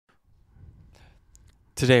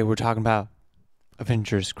Today we're talking about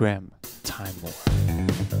Avengers Grim Time War.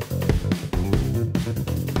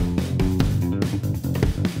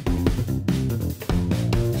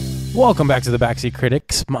 Welcome back to the Backseat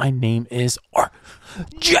Critics. My name is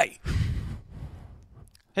RJ.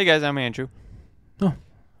 Hey guys, I'm Andrew. Oh,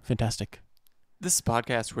 fantastic. This is a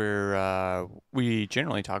podcast where we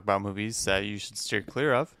generally talk about movies that you should steer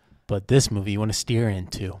clear of. But this movie you want to steer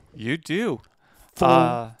into. You do.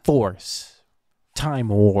 Full Force. Time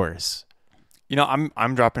Wars. You know,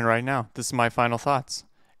 I'm dropping right now. This is my final thoughts.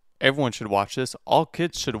 Everyone should watch this. All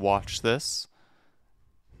kids should watch this.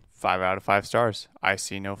 5 out of 5 stars. I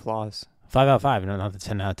see no flaws. 5 out of 5, not the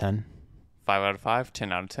 10 out of 10. 5 out of 5,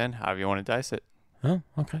 10 out of 10, however you want to dice it. Oh,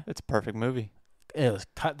 okay. It's a perfect movie. It was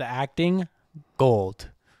cut the acting, gold.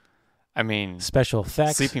 I mean, Special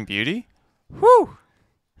effects. Sleeping Beauty? Whew!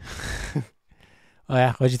 Oh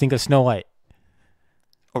yeah, what'd you think of Snow White?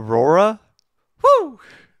 Aurora? Woo!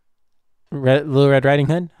 Little Red Riding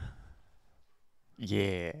Hood?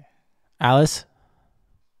 Yeah. Alice?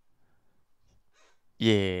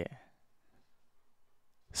 Yeah.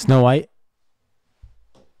 Snow White?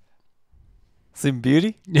 Sleeping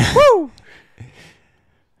Beauty? Woo!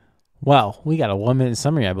 Well, we got a 1-minute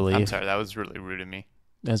summary, I believe. I'm sorry, that was really rude of me.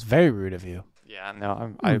 That's very rude of you. Yeah,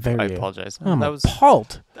 no, I apologize. I'm that was,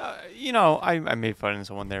 appalled. I made fun of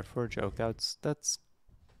someone there for a joke. That's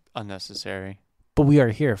unnecessary. But we are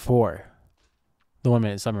here for the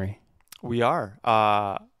 1-minute summary. We are.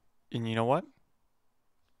 And you know what?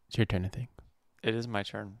 It's your turn, I think. It is my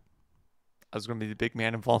turn. I was going to be the big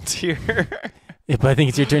man and volunteer. Yeah, but I think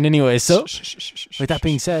it's your turn anyway. So, with that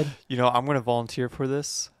being said, you know, I'm going to volunteer for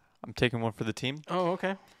this. I'm taking one for the team. Oh,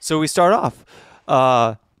 okay. So we start off.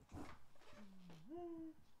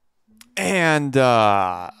 And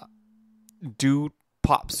dude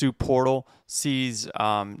pops through portal, sees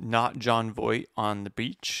not John Voight on the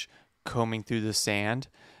beach combing through the sand,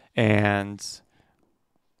 and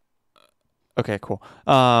okay, cool.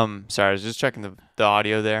 Sorry, I was just checking the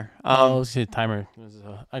audio there. Let's see the timer.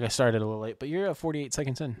 I got started a little late, but you're at 48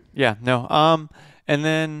 seconds in. Yeah, no. And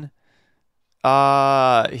then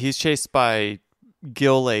he's chased by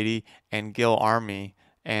Gil Lady and Gil Army,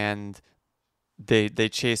 and they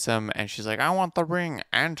chase him, and she's like, I want the ring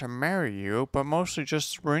and to marry you, but mostly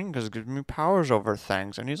just the ring because it gives me powers over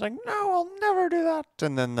things. And he's like, no, I'll never do that.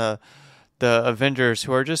 And then the Avengers,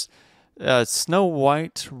 who are just Snow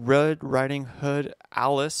White, Red Riding Hood,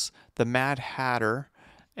 Alice, the Mad Hatter.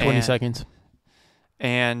 20 seconds.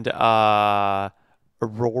 And Aurora.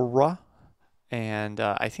 And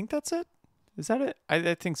I think that's it. Is that it?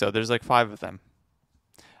 I think so. There's like 5 of them.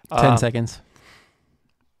 10 seconds.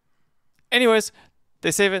 Anyways,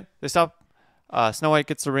 they save it. They stop. Snow White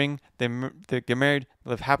gets the ring. They get married.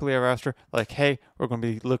 Live happily ever after. Like, hey, we're going to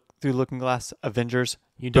be through Looking Glass. Avengers.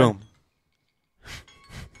 You done? Boom.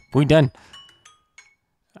 We done.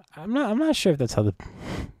 I'm not sure if that's how the.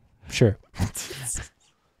 Sure.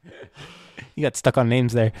 You got stuck on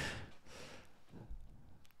names there.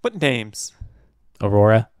 What names?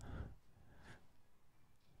 Aurora.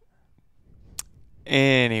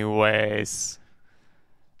 Anyways.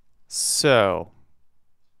 So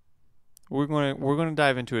we're gonna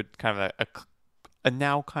dive into a kind of a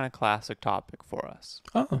now kind of classic topic for us.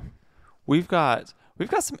 Oh, We've got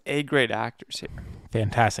some A-grade actors here.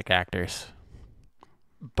 fantastic actors.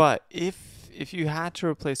 But if you had to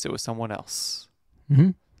replace it with someone else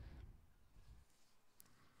Mm-hmm.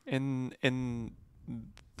 in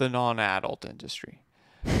the non-adult industry,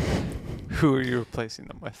 who are you replacing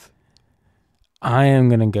them with? I am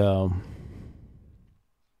gonna go.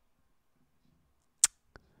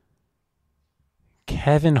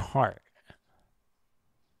 Kevin Hart.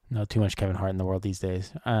 No, too much Kevin Hart in the world these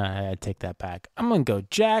days. I take that back. I'm going to go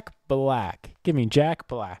Jack Black. Give me Jack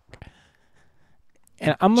Black.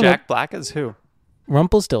 And I'm going Jack Black is who?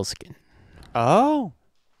 Rumpelstiltskin. Oh.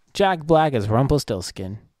 Jack Black is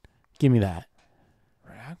Rumpelstiltskin. Give me that.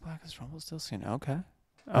 Jack Black is Rumpelstiltskin. Okay.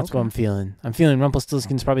 That's what I'm feeling. I'm feeling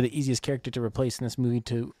Rumpelstiltskin's probably the easiest character to replace in this movie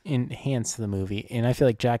to enhance the movie. And I feel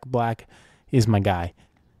like Jack Black is my guy.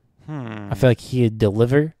 I feel like he'd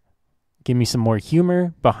deliver, give me some more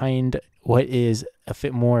humor behind what is a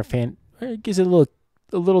bit more it gives it a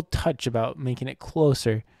little touch about making it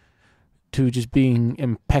closer to just being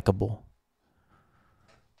impeccable.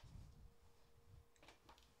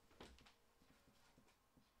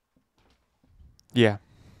 Yeah.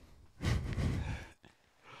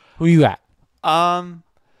 Who you got? All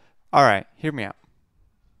right, hear me out.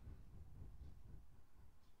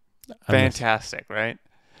 Fantastic, right?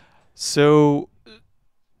 So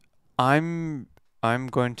I'm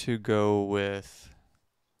going to go with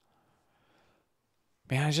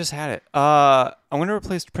Man, I just had it. I'm gonna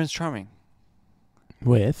replace Prince Charming.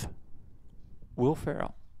 With? Will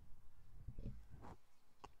Ferrell.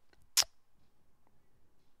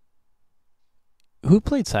 Who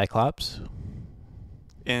played Cyclops?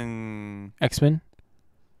 In X-Men?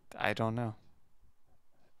 I don't know.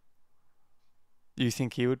 You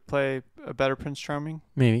think he would play a better Prince Charming?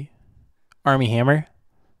 Maybe. Army Hammer?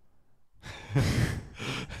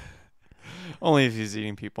 Only if he's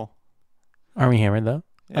eating people. Army Hammer, though.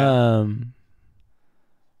 Yeah.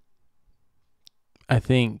 I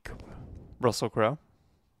think... Russell Crowe.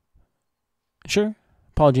 Sure.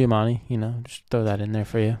 Paul Giamatti, just throw that in there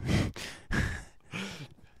for you.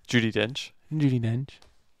 Judi Dench. Judi Dench.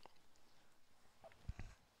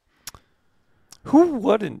 Who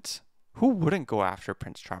wouldn't go after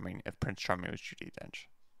Prince Charming if Prince Charming was Judi Dench?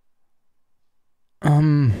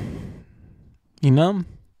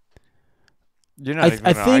 You're not even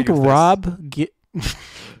I think argue with Rob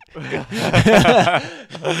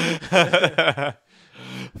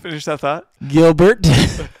Finish that thought. Gilbert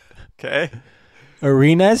Okay.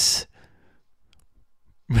 Arenas.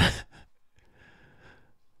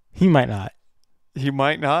 He might not. He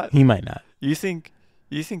might not. He might not. You think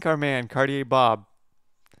our man Cartier Bob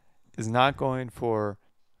is not going for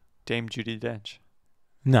Dame Judi Dench?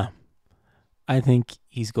 No. I think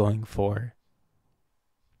he's going for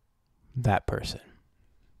that person.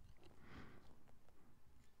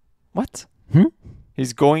 What? Hmm?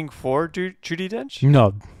 He's going for Judi Dench?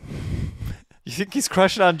 No. You think he's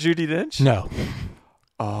crushing on Judi Dench? No.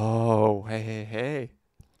 Oh, hey.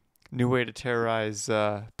 New way to terrorize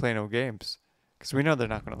Play No Games. Because we know they're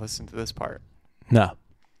not going to listen to this part. No.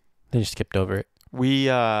 They just skipped over it. We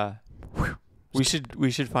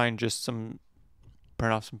should find just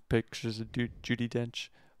print off some pictures of Judi Dench,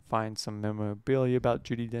 find some memorabilia about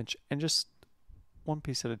Judi Dench, and just one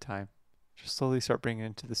piece at a time. Just slowly start bringing it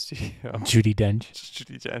into the studio. Judi Dench. Just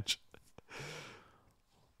Judi Dench.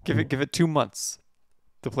 Give it 2 months.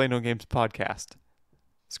 The Play No Games podcast.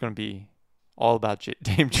 It's going to be all about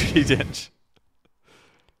Dame Judi Dench.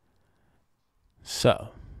 So,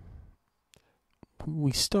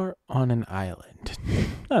 we start on an island.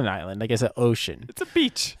 Not an island, I guess an ocean. It's a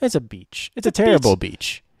beach. It's a beach. It's a terrible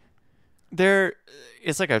beach.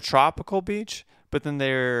 It's like a tropical beach, but then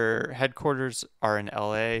their headquarters are in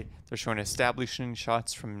LA. They're showing establishing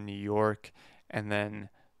shots from New York, and then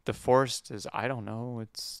the forest is, I don't know,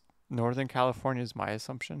 it's Northern California is my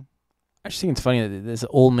assumption. I just think it's funny that this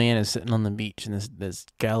old man is sitting on the beach and this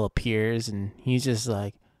gal appears and he's just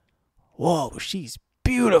like, whoa, she's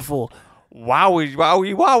beautiful. Wowie,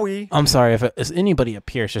 wowie, wowie. I'm sorry, if anybody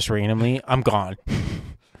appears just randomly, I'm gone.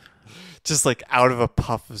 Just like out of a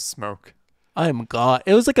puff of smoke. I'm gone.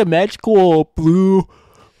 It was like a magical blue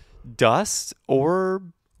dust or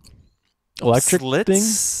electric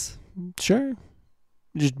slits thing. Sure.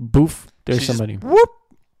 Just boof. There's somebody. Whoop.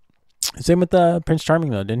 Same with Prince Charming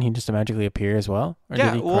though. Didn't he just magically appear as well? Or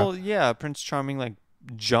Yeah. did he yeah. Prince Charming like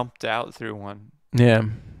jumped out through one. Yeah.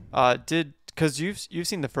 Because you've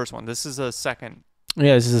seen the first one. This is a second.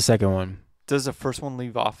 Yeah, this is the second one. Does the first one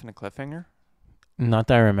leave off in a cliffhanger? Not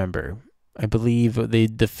that I remember. I believe they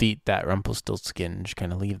defeat that Rumpelstiltskin and just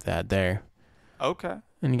kind of leave that there. Okay.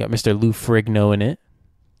 And you got Mr. Lou Ferrigno in it.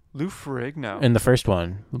 Lou Ferrigno. In the first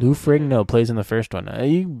one. Lou Ferrigno plays in the first one.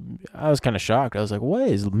 I was kind of shocked. I was like, what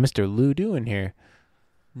is Mr. Lou doing here?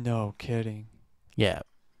 No kidding. Yeah.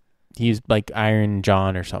 He's like Iron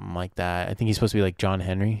John or something like that. I think he's supposed to be like John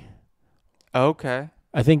Henry. Okay.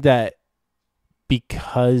 I think that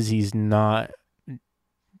because he's not...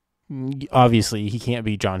 Obviously, he can't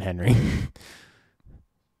be John Henry.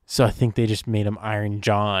 So I think they just made him Iron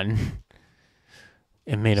John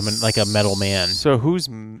and made him like a metal man. So who's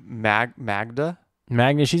Magda?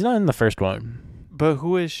 Magda, she's not in the first one. But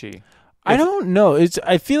who is she? I don't know.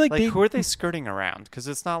 I feel like who are they skirting around? Because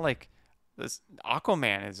it's not like this.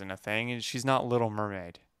 Aquaman isn't a thing, and she's not Little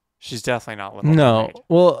Mermaid. She's definitely not Little Mermaid. No.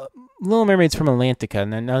 Well, Little Mermaid's from Atlantica,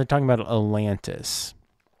 and then now they're talking about Atlantis.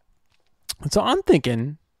 So I'm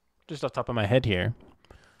thinking, just off the top of my head here,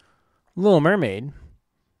 Little Mermaid,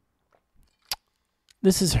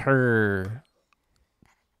 this is her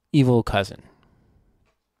evil cousin.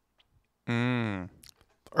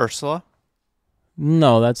 Ursula?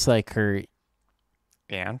 No, that's like her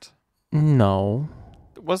aunt. No.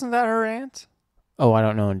 Wasn't that her aunt? Oh, I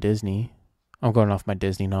don't know in Disney. I'm going off my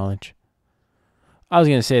Disney knowledge. I was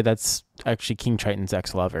going to say that's actually King Triton's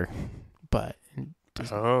ex-lover. But...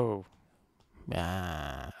 Oh.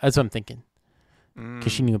 That's what I'm thinking.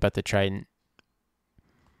 Because she knew about the Trident.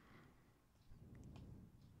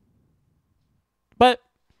 But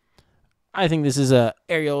I think this is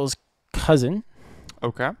Ariel's cousin.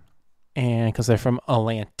 Okay. And because they're from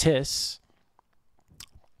Atlantis.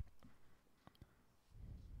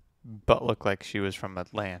 But looked like she was from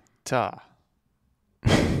Atlanta.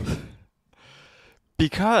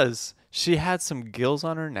 Because she had some gills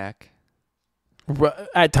on her neck.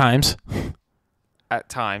 At times. At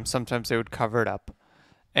times. Sometimes they would cover it up.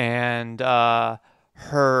 And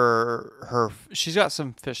she's got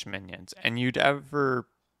some fish minions. And you'd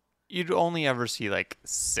only ever see like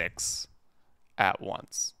 6 at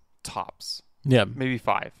once. Tops. Yeah. Maybe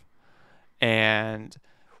 5. And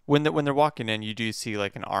when they're walking in, you do see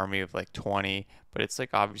like an army of like 20, but it's like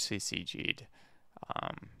obviously CG'd.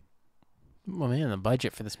 Well, man, the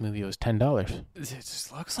budget for this movie was $10. It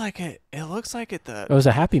just looks like it. It looks like it. It was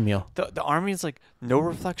a Happy Meal. The army is like no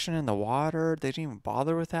reflection in the water. They didn't even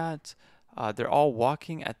bother with that. They're all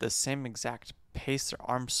walking at the same exact pace. Their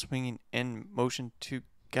arms swinging in motion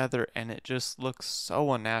together, and it just looks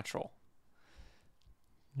so unnatural.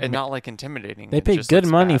 And not like intimidating. They paid good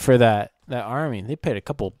money for that army. They paid a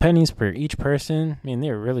couple pennies per each person. I mean, they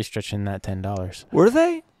were really stretching that $10. Were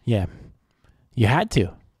they? Yeah. You had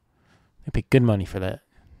to. They paid good money for that.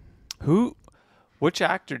 Which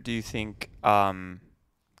actor do you think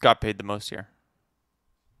got paid the most here?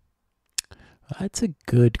 That's a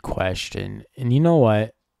good question. And you know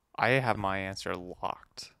what? I have my answer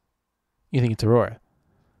locked. You think it's Aurora?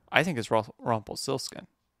 I think it's Rumpelstiltskin.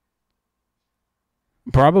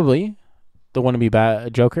 Probably. The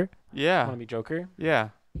wannabe Joker? Yeah. Wannabe Joker? Yeah.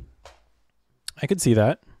 I could see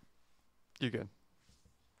that. You good.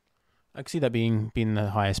 I could see that being the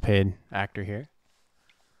highest paid actor here.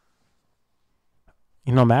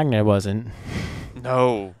 You know, Magna wasn't.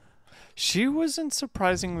 No. She wasn't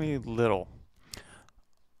surprisingly little.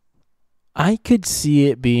 I could see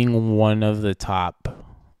it being one of the top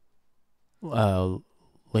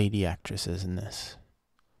lady actresses in this.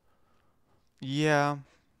 Yeah.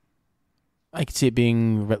 I could see it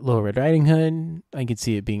being Little Red Riding Hood. I could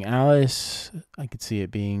see it being Alice. I could see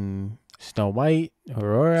it being Snow White,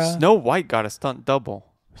 Aurora. Snow White got a stunt double.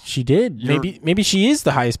 She did. Maybe she is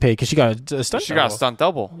the highest paid because she got a stunt double. She got a stunt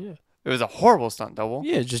double. Yeah. It was a horrible stunt double.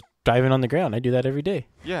 Yeah, just diving on the ground. I do that every day.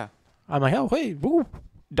 Yeah. I'm like, oh, hey, woo,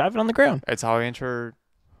 diving on the ground. It's how I enter.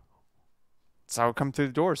 It's how I come through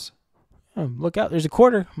the doors. Oh, look out, there's a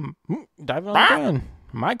quarter. Diving on the ground.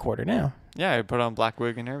 My quarter now. Yeah, I put on black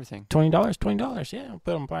wig and everything. $20. Yeah,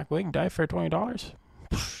 put on black wig, dive for $20.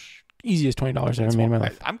 Easiest $20 I ever made in my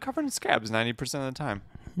life. I'm covered in scabs 90% of the time.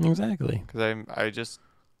 Exactly. Because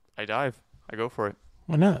I dive. I go for it.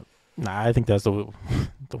 Why not? Nah, I think that's the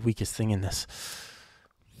weakest thing in this.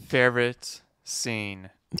 Favorite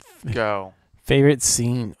scene. Go. Favorite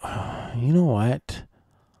scene. You know what?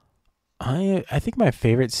 I think my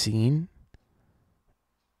favorite scene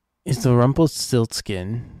is the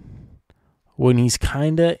Rumpelstiltskin when he's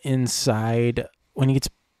kind of inside, when he gets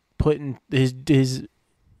put in his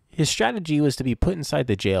strategy was to be put inside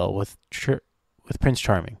the jail with Prince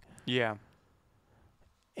Charming. Yeah.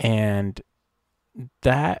 And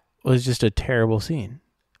that was just a terrible scene,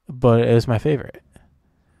 but it was my favorite.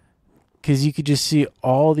 Because you could just see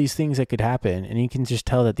all these things that could happen, and you can just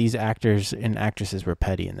tell that these actors and actresses were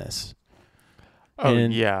petty in this. Oh,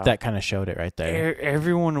 and yeah. That kind of showed it right there.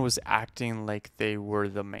 Everyone was acting like they were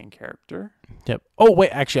the main character. Yep. Oh, wait,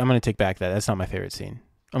 actually, I'm going to take back that. That's not my favorite scene.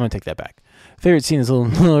 I'm going to take that back. Favorite scene is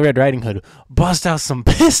Little Red Riding Hood bust out some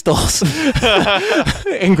pistols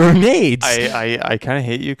and grenades. I kind of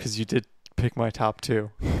hate you because you did pick my top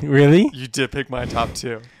 2. Really? You did pick my top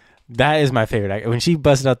 2. That is my favorite. When she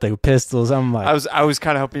busted out the pistols, I'm like, I was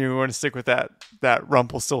kind of hoping you were going to stick with that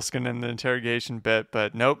Rumpelstiltskin in the interrogation bit,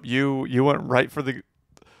 but nope. You went right for the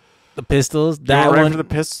pistols. That one, right for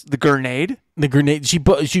the grenade. The grenade. She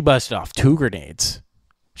busted off 2 grenades.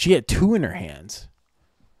 She had 2 in her hands.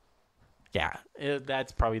 Yeah,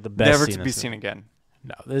 that's probably the best. Never scene to be seen again.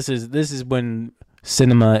 No, this is when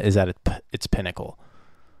cinema is at its pinnacle.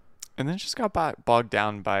 And then it just got bogged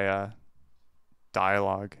down by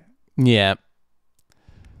dialogue. Yeah.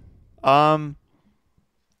 You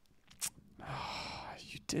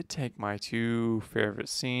did take my 2 favorite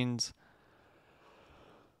scenes,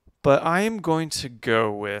 but I am going to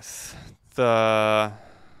go with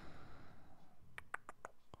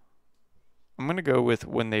I'm going to go with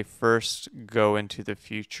when they first go into the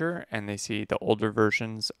future and they see the older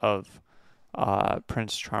versions of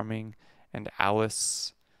Prince Charming and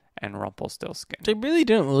Alice and Rumpelstiltskin. They really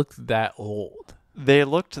didn't look that old. They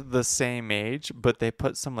looked the same age, but they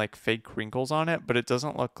put some like fake wrinkles on it, but it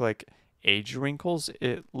doesn't look like age wrinkles.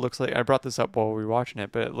 It looks like, I brought this up while we were watching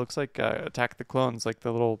it, but it looks like Attack of the Clones, like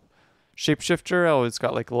the little shapeshifter. Oh, it's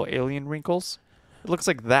got like little alien wrinkles. It looks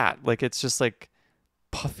like that. Like it's just like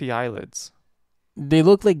puffy eyelids? They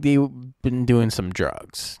look like they've been doing some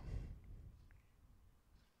drugs.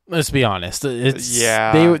 Let's be honest. It's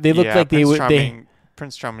they look like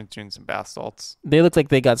Prince Charming's doing some bath salts. They look like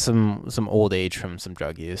they got some old age from some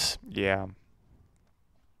drug use. Yeah.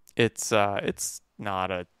 It's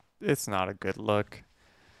not a good look.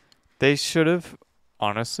 They should have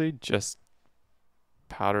honestly just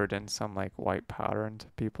powdered in some like white powder into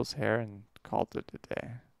people's hair and called it a day.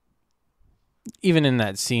 Even in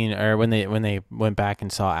that scene, or when they went back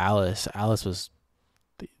and saw Alice was,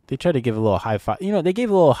 they tried to give a little high five. They gave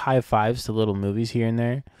a little high fives to little movies here and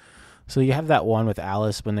there. So you have that one with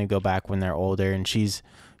Alice when they go back when they're older, and she's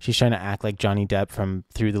trying to act like Johnny Depp from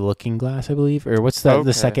Through the Looking Glass, I believe, or what's that? Okay.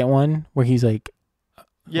 The second one where he's like,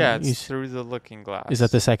 yeah, it's Through the Looking Glass. Is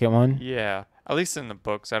that the second one? Yeah, at least in the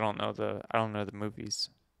books. I don't know the movies.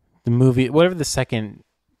 The movie, whatever the second.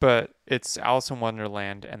 But it's Alice in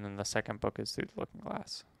Wonderland, and then the second book is Through the Looking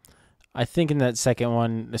Glass. I think in that second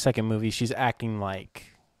one, the second movie, she's acting like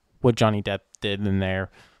what Johnny Depp did in there.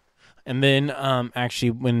 And then actually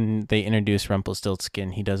when they introduce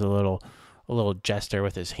Rumpelstiltskin, he does a little gesture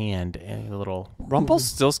with his hand and a little...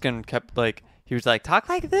 Rumpelstiltskin kept like, he was like, talk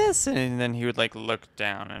like this, and then he would like look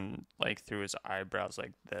down and like through his eyebrows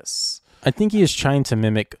like this. I think he is trying to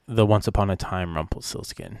mimic the Once Upon a Time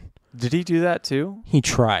Rumpelstiltskin. Did he do that too? He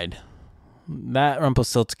tried. That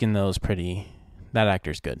Rumpelstiltskin though is pretty... That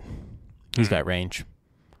actor's good. He's got range.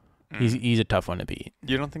 He's a tough one to beat.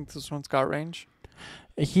 You don't think this one's got range?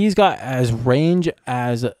 He's got as range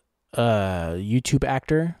as a YouTube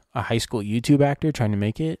actor, a high school YouTube actor trying to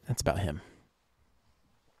make it. That's about him.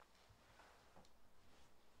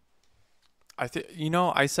 I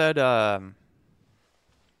said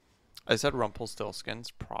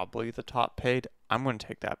Rumpelstiltskin's probably the top paid. I'm going to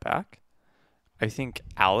take that back. I think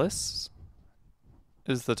Alice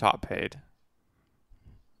is the top paid.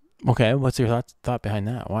 Okay, what's your thought behind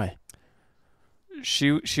that? Why?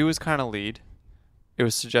 She was kind of lead. It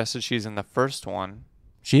was suggested she's in the first one.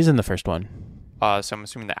 She's in the first one. So I'm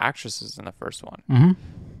assuming the actress is in the first one. Mm-hmm.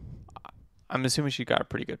 I'm assuming she got a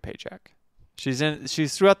pretty good paycheck.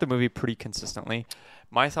 She's throughout the movie pretty consistently.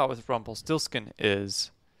 My thought with Rumpelstiltskin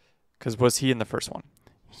is, because was he in the first one?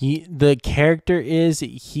 The character is,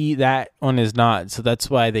 that one is not. So that's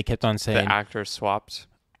why they kept on saying the actor swapped.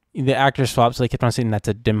 The actor swapped, so they kept on saying that's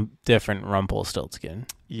a different Rumpelstiltskin.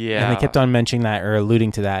 Yeah. And they kept on mentioning that or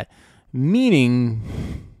alluding to that,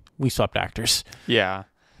 meaning we swapped actors. Yeah.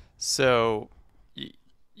 So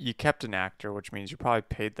you kept an actor, which means you probably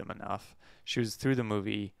paid them enough. She was through the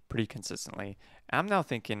movie pretty consistently. And I'm now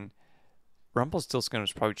thinking Rumpelstiltskin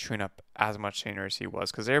was probably chewing up as much scenery as he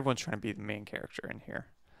was, because everyone's trying to be the main character in here.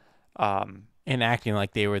 And acting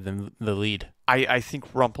like they were the lead. I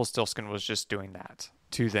think Rumpelstiltskin was just doing that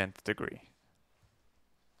to the nth degree.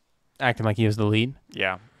 Acting like he was the lead?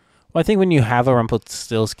 Yeah. Well, I think when you have a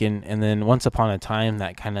Rumpelstiltskin and then Once Upon a Time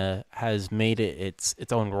that kind of has made it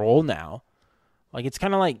its own role now, like it's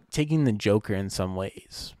kind of like taking the Joker in some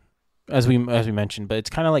ways, as we mentioned, but it's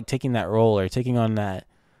kind of like taking that role or taking on that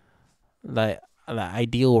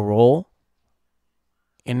ideal role.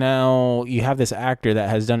 And now you have this actor that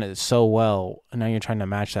has done it so well, and now you're trying to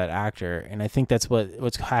match that actor. And I think that's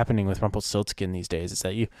what's happening with Rumpelstiltskin these days. Is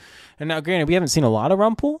that and now granted, we haven't seen a lot of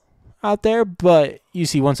Rumple out there, but you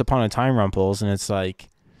see Once Upon a Time Rumples, and it's like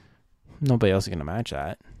nobody else is gonna match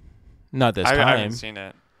that. Not this time. I haven't seen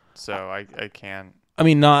it, so I can't. I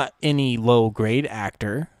mean, not any low grade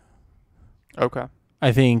actor. Okay.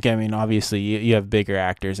 I think, obviously you have bigger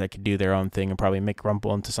actors that could do their own thing and probably make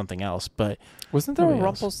Rumple into something else, but... Wasn't there a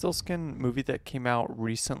Rumpelstiltskin movie that came out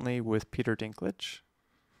recently with Peter Dinklage?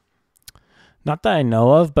 Not that I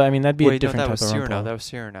know of, but that'd be a different type of Rumple. That was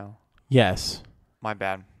Cyrano. Yes. My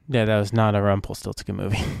bad. Yeah, that was not a Rumpelstiltskin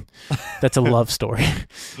movie. That's a love story.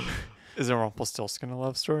 Isn't Rumpelstiltskin a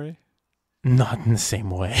love story? Not in the same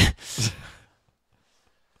way.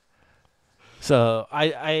 So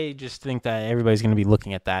I just think that everybody's going to be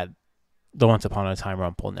looking at the Once Upon a Time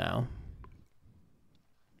Rumple now.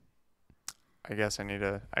 I guess I need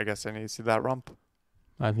to see that rump.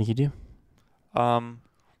 I think you do.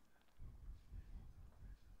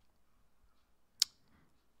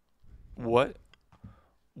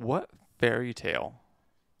 What fairy tale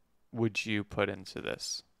would you put into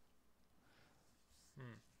this?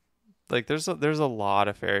 Like there's a lot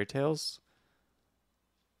of fairy tales.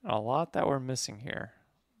 A lot that we're missing here.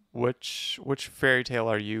 Which fairy tale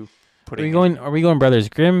are you putting? Are we going Brothers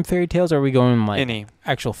Grimm fairy tales, or are we going like any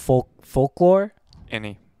actual folklore?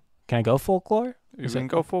 Any. Can I go folklore? You can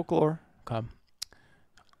go folklore. Okay.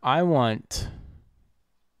 I want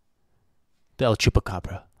the El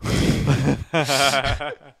Chupacabra.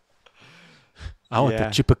 I want the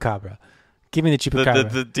chupacabra. Give me the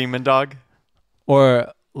chupacabra. The demon dog?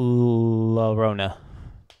 Or La Rona.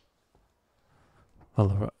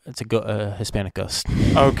 It's a Hispanic ghost.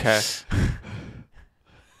 Okay.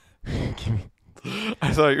 Give me,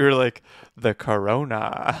 I thought you were like the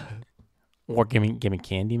Corona. or give me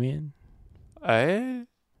Candyman. Eh?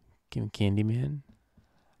 Give me Candyman.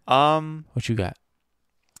 What you got?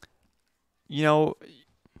 You know,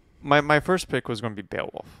 my first pick was going to be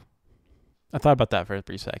Beowulf. I thought about that for a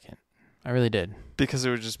brief second. I really did. Because it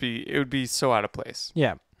would be so out of place.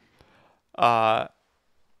 Yeah.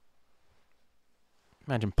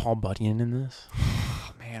 Imagine Paul Bunyan in this.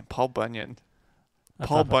 Oh man, Paul Bunyan. I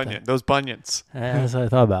Paul thought about Bunyan. Those bunions. That's what I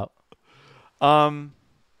thought about.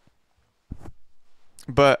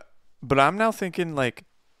 But I'm now thinking like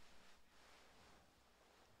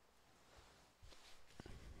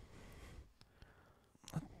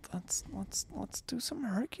let's do some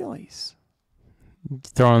Hercules.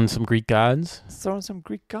 Throw in some Greek gods. Let's throw in some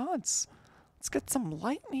Greek gods. Let's get some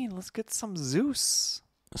lightning. Let's get some Zeus.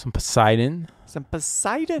 Some Poseidon. Some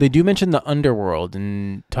Poseidon. They do mention the underworld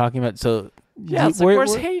and talking about yeah. It's like,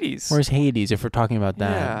 where's Hades? Where's Hades? If we're talking about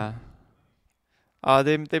that, yeah.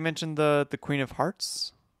 They mentioned the Queen of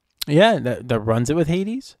Hearts. Yeah, that runs it with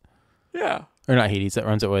Hades. Yeah. Or not Hades. That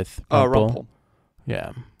runs it with Rumpel.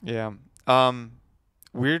 Yeah. Yeah.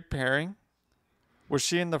 Weird pairing. Was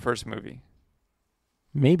she in the first movie?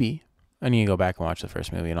 Maybe. I need to go back and watch the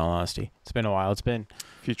first movie. In all honesty, it's been a while. It's been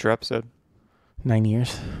Future episode. 9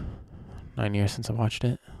 years. 9 years since I watched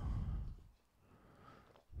it.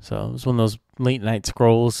 So it was one of those late night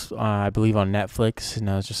scrolls, I believe, on Netflix, and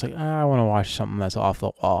I was just like, I want to watch something that's off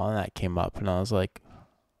the wall, and that came up, and I was like,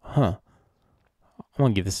 I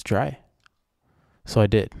want to give this a try. So I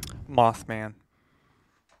did. Mothman.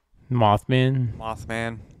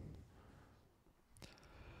 Mothman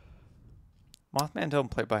don't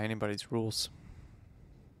play by anybody's rules.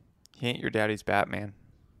 He ain't your daddy's Batman.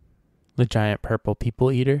 The giant purple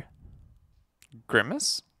people eater.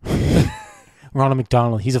 Grimace? Ronald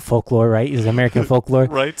McDonald. He's a folklore, right? He's American folklore.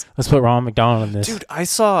 Right. Let's put Ronald McDonald in this. Dude, I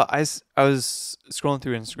was scrolling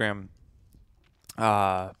through Instagram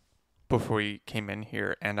before we came in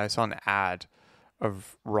here, and I saw an ad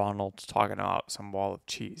of Ronald talking about some wall of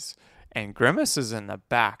cheese. And Grimace is in the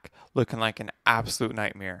back looking like an absolute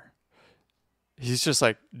nightmare. He's just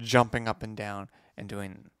like jumping up and down and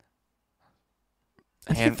doing...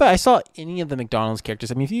 I think if I saw any of the McDonald's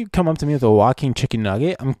characters, I mean, if you come up to me with a walking chicken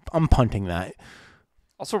nugget, I'm punting that.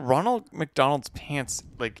 Also, Ronald McDonald's pants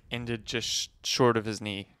like ended just short of his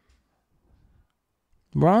knee.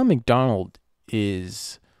 Ronald McDonald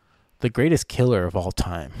is the greatest killer of all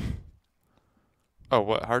time. Oh,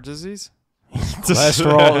 what? Heart disease?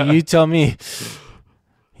 Cholesterol, you tell me.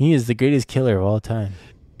 He is the greatest killer of all time.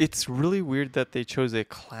 It's really weird that they chose a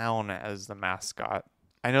clown as the mascot.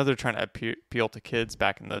 I know they're trying to appeal to kids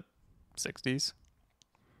back in the 60s.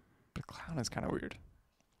 But clown is kind of weird.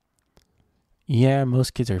 Yeah,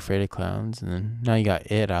 most kids are afraid of clowns, and then now you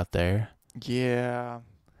got it out there. Yeah.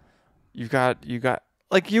 You got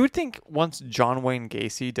like, you would think once John Wayne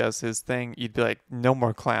Gacy does his thing, you'd be like, no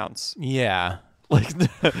more clowns. Yeah. Like,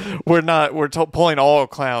 we're pulling all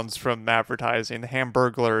clowns from advertising. The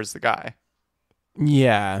Hamburglar is the guy.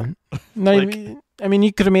 Yeah. Not like, even, I mean,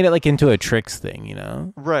 you could have made it like into a tricks thing, you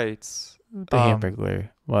know? Right. The Hamburglar.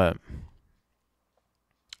 What?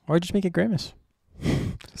 Or just make it Grimace.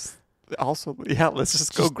 Also, yeah, let's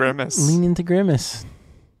just go Grimace. Lean into Grimace.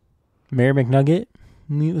 Mayor McNugget.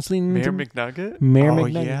 Let's lean into Mayor McNugget? Mayor Oh,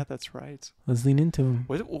 McNugget. yeah, that's right. Let's lean into him.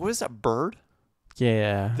 What was that bird?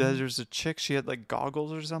 Yeah. There's a chick, she had like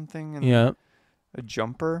goggles or something and Yeah. a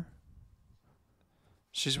jumper.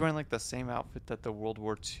 She's wearing like the same outfit that the World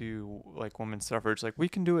War II like women's suffrage, like we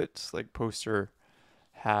can do it, like poster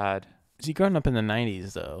had. Is he growing up in the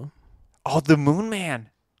 90s though? Oh, the Moon Man.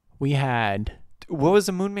 We had. What was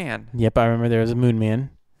the Moon Man? Yep, I remember there was a Moon Man.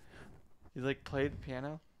 He like played the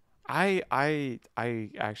piano. I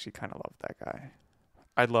actually kind of loved that guy.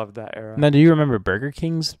 I loved that era. Now, do you remember Burger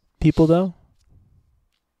King's people though?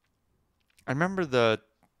 I remember the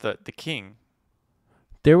King.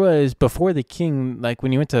 There was, before the King, like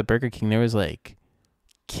when you went to Burger King, there was like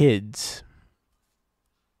kids.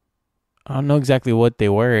 I don't know exactly what they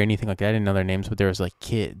were or anything like that. I didn't know their names, but there was like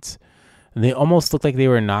kids. And they almost looked like they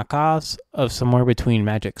were knockoffs of somewhere between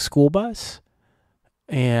Magic School Bus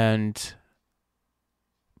and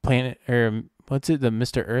Planet, or what's it, the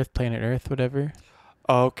Mr. Earth, Planet Earth, whatever.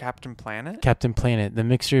 Oh, Captain Planet? Captain Planet, the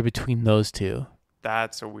mixture between those two.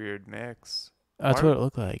 That's a weird mix. That's what it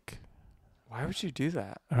looked like. Why would you do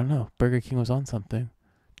that? I don't know. Burger King was on something.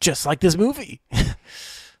 just like this movie.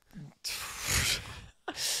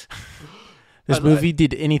 This movie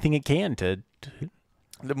did anything it can to.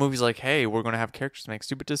 The movie's like, hey, we're going to have characters make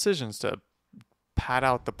stupid decisions to pad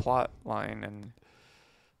out the plot line, and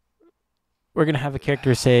we're going to have a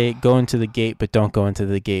character say, go into the gate, but don't go into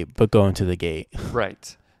the gate, but go into the gate.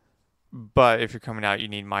 Right. But if you're coming out, you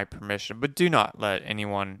need my permission. But do not let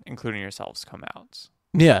anyone, including yourselves, come out.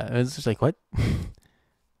 Yeah, it's just like, what?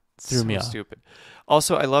 Threw me off. Stupid.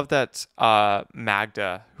 Also, I love that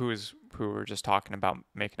Magda, who we were just talking about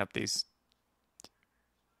making up these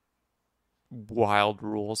wild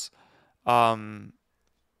rules. There are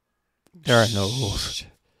no rules.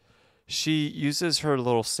 She uses her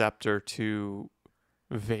little scepter to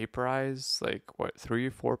vaporize 3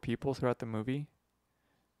 or 4 people throughout the movie.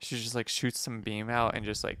 She just shoots some beam out and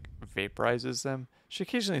just vaporizes them. She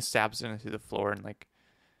occasionally stabs them into the floor and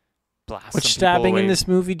blasts. Which some stabbing away. In this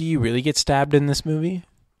movie? Do you really get stabbed in this movie?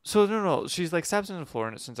 So no. She's stabs into the floor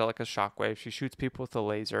and it sends out a shockwave. She shoots people with a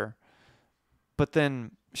laser, but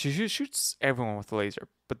then she shoots everyone with a laser.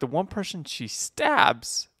 But the one person she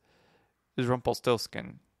stabs is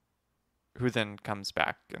Rumpelstiltskin, who then comes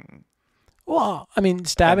back and. Well, I mean,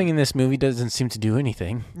 stabbing in this movie doesn't seem to do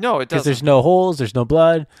anything. No, it doesn't. Because there's no holes, there's no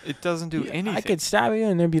blood. It doesn't do anything. I could stab you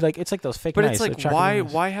and there'd be it's like those fake but knives. But it's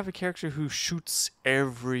why have a character who shoots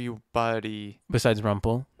everybody besides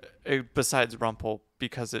Rumple? Besides Rumple,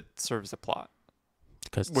 because it serves a plot.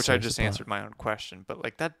 Which I just answered my own question, but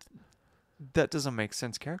that doesn't make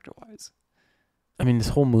sense character-wise. I mean, this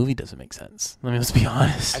whole movie doesn't make sense. I mean, let's be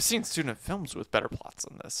honest. I've seen student films with better plots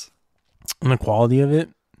than this. And the quality of it.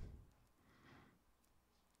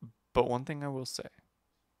 But one thing I will say.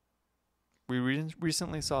 We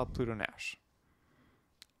recently saw Pluto Nash.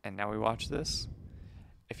 And now we watch this.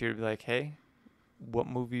 If you're like, hey, what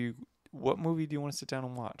movie do you want to sit down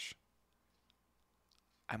and watch?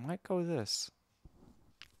 I might go with this.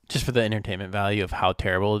 Just for the entertainment value of how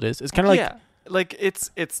terrible it is. It's kind of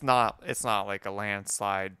it's not a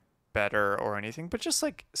landslide better or anything, but just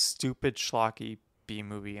stupid schlocky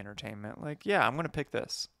B-movie entertainment. I'm going to pick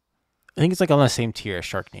this. I think it's on the same tier as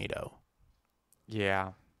Sharknado.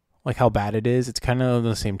 Yeah. How bad it is. It's kind of on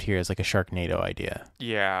the same tier as a Sharknado idea.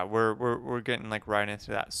 Yeah, we're getting right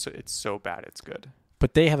into that. So it's so bad it's good.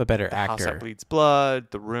 But they have a better the actor. House That Bleeds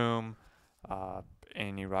Blood, The Room,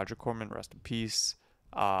 Annie Roger Corman, rest in peace.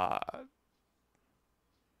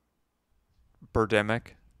 Birdemic.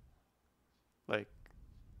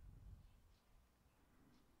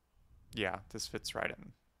 Yeah, this fits right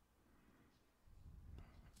in.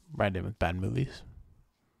 Right in with bad movies.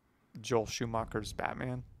 Joel Schumacher's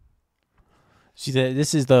Batman. See,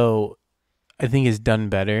 this is, though, I think is done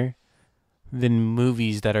better than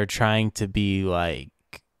movies that are trying to be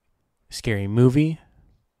Scary Movie,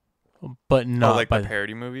 but not the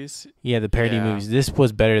parody movies? Yeah, the parody movies. This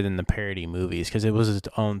was better than the parody movies because it was its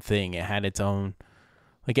own thing. It had its own,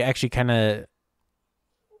 it actually kind of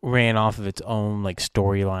ran off of its own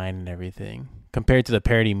storyline and everything compared to the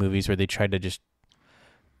parody movies where they tried to just.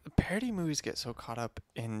 The parody movies get so caught up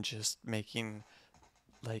in just making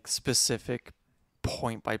specific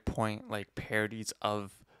point by point parodies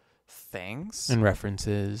of things and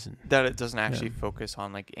references that it doesn't actually focus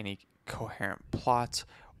on any coherent plot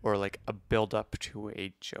or a build up to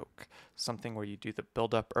a joke, something where you do the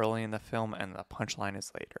build up early in the film and the punchline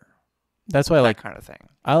is later. That's why I that kind of thing.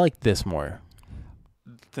 I like this more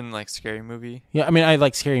than Scary Movie. Yeah, I mean I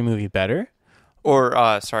like Scary Movie better. Or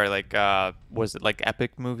was it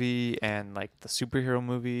Epic Movie and the superhero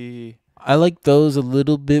movie? I like those a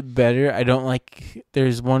little bit better. I don't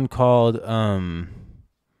there's one called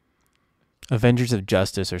Avengers of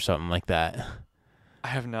Justice or something like that. I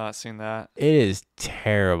have not seen that. It is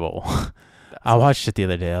terrible. I watched it the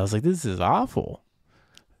other day. I was like, this is awful.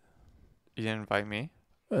 You didn't invite me?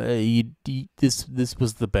 This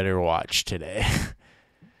was the better watch today.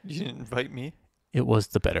 You didn't invite me? It was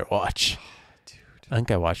the better watch. Dude. I think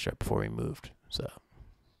I watched it before we moved. So,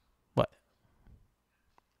 what?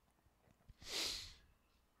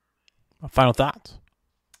 Final thoughts?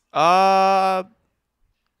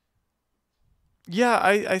 Yeah,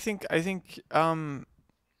 I think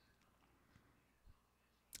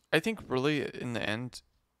really in the end,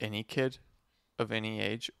 any kid of any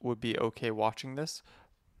age would be okay watching this,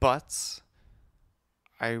 but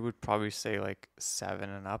I would probably say 7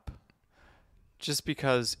 and up, just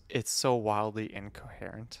because it's so wildly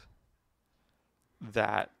incoherent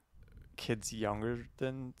that kids younger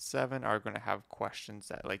than 7 are going to have questions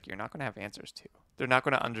that you're not going to have answers to. They're not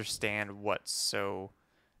going to understand what's so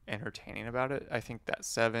entertaining about it. I think that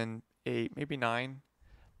 7, 8, maybe 9,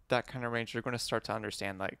 that kind of range, they're going to start to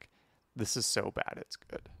understand This is so bad it's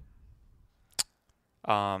good.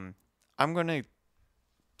 I'm gonna.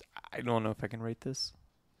 I don't know if I can rate this.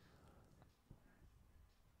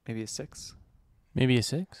 Maybe a 6. Maybe a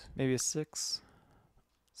 6. Maybe a 6.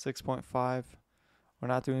 6.5. We're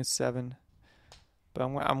not doing 7, but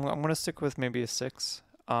I'm gonna stick with maybe a 6.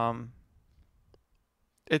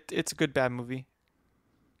 It's a good bad movie.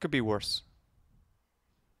 Could be worse.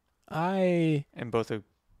 And both a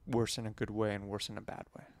worse in a good way and worse in a bad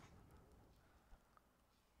way.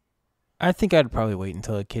 I think I'd probably wait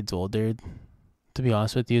until the kid's older. To be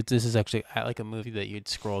honest with you, this is actually like a movie that you'd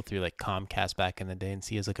scroll through like Comcast back in the day and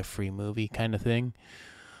see as like a free movie kind of thing.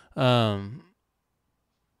 I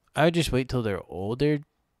would just wait till they're older,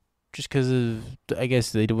 just because of, I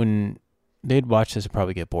guess they'd watch this and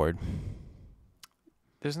probably get bored.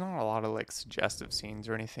 There's not a lot of like suggestive scenes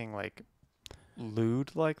or anything like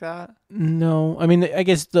lewd like that. No, I mean, I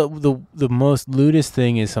guess the most lewdest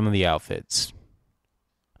thing is some of the outfits.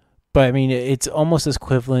 But I mean, it's almost as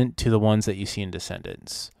equivalent to the ones that you see in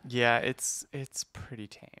Descendants. Yeah, it's pretty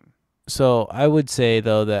tame. So I would say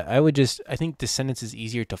though that I think Descendants is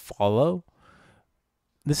easier to follow.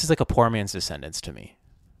 This is like a poor man's Descendants to me,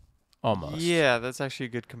 almost. Yeah, that's actually a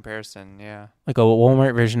good comparison. Yeah, like a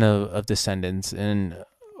Walmart version of Descendants. And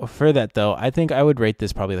for that though, I think I would rate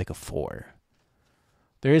this probably like a 4.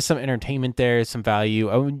 There is some entertainment there, some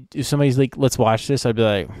value. If somebody's like, let's watch this, I'd be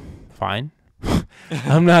like, fine.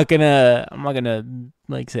 I'm not gonna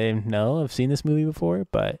like say no. I've seen this movie before,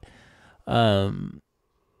 but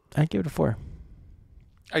I'd give it a 4.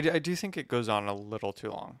 I do think it goes on a little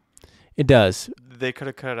too long. It does. They could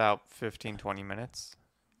have cut out 15-20 minutes.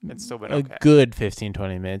 It's still been a okay. Good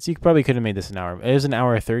 15-20 minutes. You probably could have made this an hour. It was an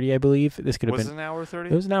hour 30, I believe. This could have been. Was it an hour 30?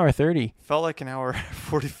 It was an hour 30. Felt like an hour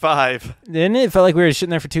 45. Didn't it? It felt like we were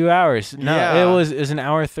sitting there for 2 hours. No, yeah. it was an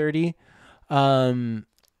hour 30.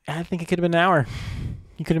 I think it could have been an hour.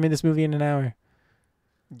 You could have made this movie in an hour.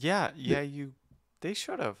 Yeah, they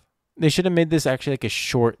should have. They should have made this actually like a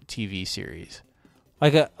short TV series.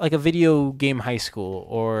 Like a video game high school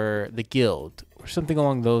or The Guild or something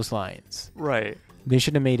along those lines. Right. They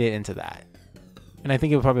should have made it into that. And I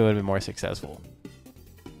think it probably would have been more successful.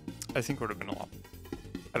 I think it would have been a lot.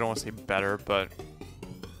 I don't want to say better, but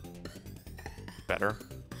better.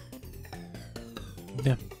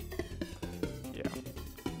 Yeah. Yeah.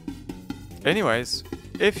 Anyways,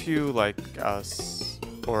 if you like us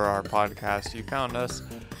or our podcast, you found us,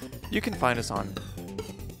 you can find us on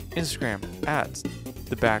Instagram at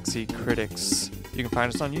the Backseat Critics. You can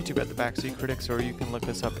find us on YouTube at the Backseat Critics, or you can look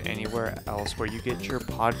us up anywhere else where you get your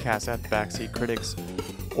podcast at the Backseat Critics.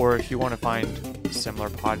 Or if you want to find similar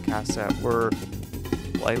podcasts that we're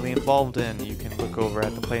lightly involved in, you can look over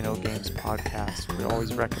at the Play No Games podcast. We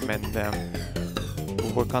always recommend them.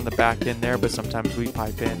 We'll work on the back end there, but sometimes we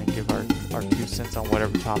pipe in and give our 2 cents on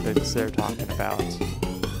whatever topics they're talking about.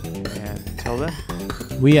 And until then,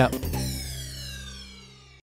 we out.